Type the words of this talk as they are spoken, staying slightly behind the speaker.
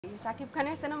শাকিব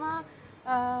খানের সিনেমা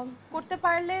করতে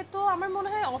পারলে তো আমার মনে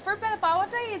হয় offer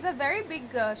পাওয়াটাই is a very big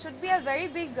should be a very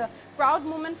big proud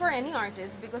moment for any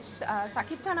artist because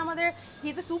Shakib Khan আমাদের হি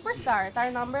ইজ এ সুপারস্টার তার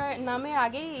নামে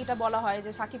আগেই এটা বলা হয়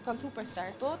যে শাকিব খান সুপারস্টার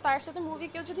তো তার সাথে মুভি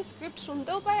কেউ যদি স্ক্রিপ্ট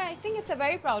শুনতেও পায় I think it's a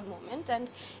very proud moment and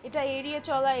এটা এড়িয়ে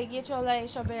চলা এগিয়ে চলা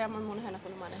এসবের আমার মনে হয় না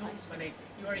কোনো মানে হয়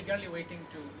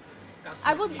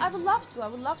I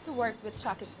would love to work with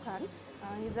Shakib Khan.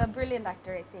 He's a brilliant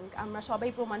actor, I think. আমরা সবাই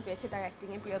প্রমাণ পেয়েছি তার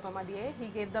অ্যাক্টিংয়ে প্রিয়তমা দিয়ে. He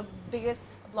gave the biggest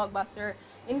blockbuster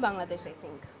in Bangladesh, I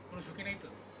think. কোনো ঝুঁকি নেই তো?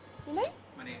 কি নাই?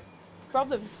 মানে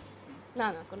প্রবলেমস? না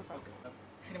কোনো প্রবলেম।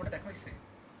 সিনেমাটা দেখা হয়েছে?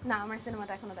 না আমার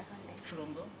সিনেমাটা এখনো দেখা হয়নি।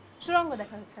 সুরঙ্গ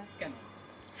দেখা হয়েছে।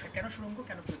 কেন সুরঙ্গ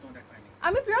কেন প্রিয়তমা দেখা হয়নি?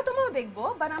 আমি প্রিয়তমাও দেখবো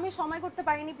বাট আমি সময় করতে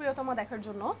পারিনি প্রিয়তমা দেখার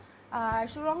জন্য। আর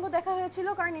সুরঙ্গ দেখা হয়েছিল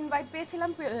কারণ ইনভাইট পেয়েছিলাম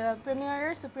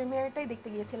প্রিমিয়ারটাই দেখতে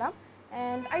গিয়েছিলাম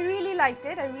and I really liked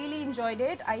it, I really enjoyed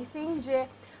it. I think যে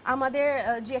আমাদের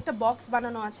যে একটা বক্স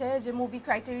বানানো আছে যে মুভি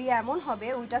ক্রাইটেরিয়া এমন হবে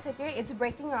ওইটা থেকে it's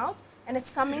breaking out and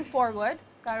it's coming forward.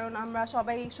 কারণ আমরা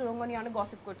সবাই সুরঙ্গ নিয়ে অনেক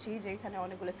গসিপ করছি যে এখানে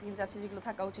অনেকগুলো সিনস আছে যেগুলো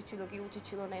থাকা উচিত ছিল কি উচিত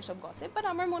ছিল না এসব গসিপ, বাট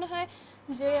আমার মনে হয়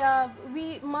যে we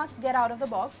must get out of the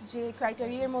box. যে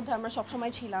ক্রাইটেরিয়ার মধ্যে আমরা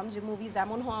সবসময় ছিলাম যে মুভিজ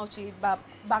এমন হওয়া উচিত বা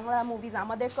বাংলা মুভিজ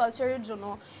আমাদের কালচারের জন্য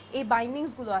এই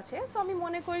বাইন্ডিংসগুলো আছে। সো আমি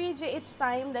মনে করি যে it's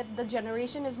time that the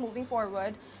generation is moving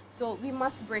forward, so we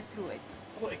must break through it.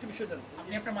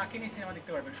 আপনি আপনার মাকে নিয়ে সিনেমা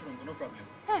দেখতে পারবেন সুরঙ্গ, নো প্রবলেম?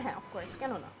 হ্যাঁ অফকোর্স,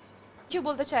 কেন না। কিছু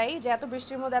বলতে চাই যে এত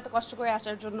বৃষ্টির মধ্যে এত কষ্ট করে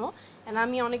আসার জন্য অ্যান্ড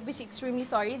আমি অনেক বেশি এক্সট্রিমলি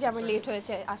সরি যে আমার লেট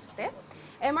হয়েছে আসতে।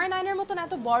 mr9-এর মতন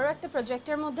এত বড় একটা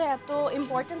প্রজেক্টের মধ্যে এত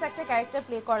ইম্পর্ট্যান্ট একটা ক্যারেক্টার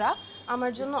প্লে করা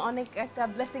আমার জন্য অনেক একটা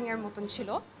ব্লেসিংয়ের মতন ছিল,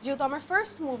 যেহেতু আমার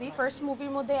ফার্স্ট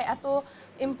মুভির মধ্যে এত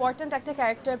ইম্পর্ট্যান্ট একটা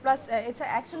character plus it's a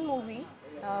action movie.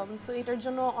 So এটার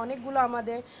জন্য অনেকগুলো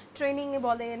আমাদের ট্রেনিংয়ে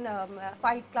বলেন,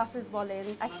 ফাইট ক্লাসেস বলেন,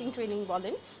 অ্যাক্টিং ট্রেনিং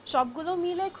বলেন, সবগুলো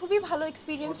মিলে খুবই ভালো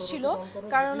এক্সপিরিয়েন্স ছিল।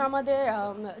 কারণ আমাদের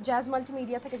জ্যাজ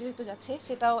মাল্টিমিডিয়া থেকে যেহেতু যাচ্ছে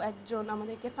সেটাও একজন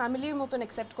আমাদেরকে ফ্যামিলির মতন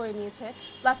অ্যাকসেপ্ট করে নিয়েছে,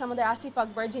 প্লাস আমাদের আসিফ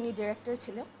আকবর যিনি ডিরেক্টর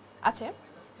আছে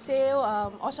সেও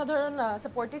অসাধারণ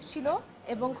সাপোর্টিভ ছিল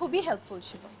এবং খুবই হেল্পফুল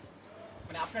ছিল।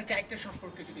 মানে আপনার ক্যারেক্টার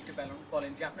সম্পর্কে যদি একটু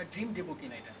বলেন যে আপনার ড্রিম ডেবু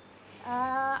কিনা এটা?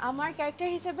 আমার ক্যারেক্টার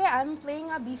হিসেবে I am playing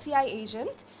a BCI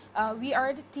agent. We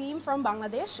are the team from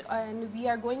Bangladesh and we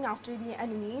are going after the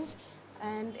enemies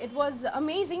and it was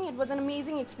an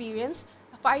amazing experience.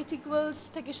 Fight সিকুয়েলস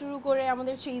থেকে শুরু করে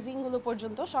আমাদের চেজিংগুলো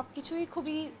পর্যন্ত সব কিছুই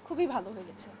খুবই ভালো হয়ে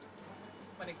গেছে।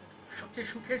 মানে সবচেয়ে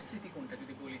সুখের স্মৃতি কোনটা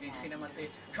যদি বলি যে সিনেমাতে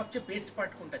সবচেয়ে বেস্ট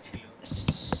পার্ট কোনটা ছিল?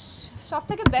 সব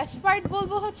থেকে বেস্ট পার্ট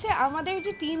বলবো হচ্ছে আমাদের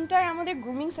যে টিমটার আমাদের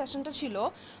গ্রুমিং সেশনটা ছিল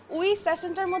ওই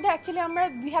সেশনটার মধ্যে actually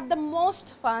we had the most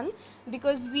fun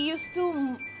because we use to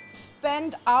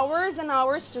spend hours and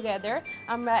hours together.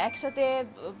 আমরা একসাথে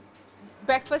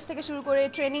ব্রেকফাস্ট থেকে শুরু করে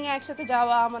ট্রেনিংয়ে একসাথে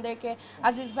যাওয়া, আমাদেরকে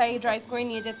আজিজ ভাই ড্রাইভ করে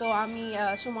নিয়ে যেত, আমি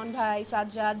সুমন ভাই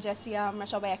সাজ্জাদ জেসিয়া আমরা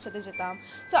সবাই একসাথে যেতাম।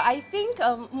 So I think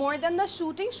more than the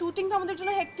shooting তো আমাদের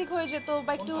জন্য হেক্টিক হয়ে যেত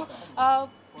বা একটু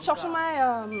সবসময়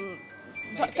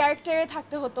ক্যারেক্টারে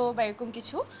থাকতে হতো বা এরকম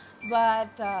কিছু,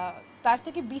 বাট তার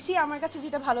থেকে বেশি আমার কাছে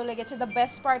যেটা ভালো লেগেছে দ্য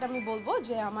বেস্ট পার্ট আমি বলবো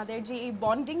যে আমাদের যে এই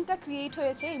বন্ডিংটা ক্রিয়েট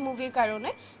হয়েছে এই মুভির কারণে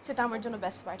সেটা আমার জন্য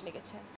বেস্ট পার্ট লেগেছে।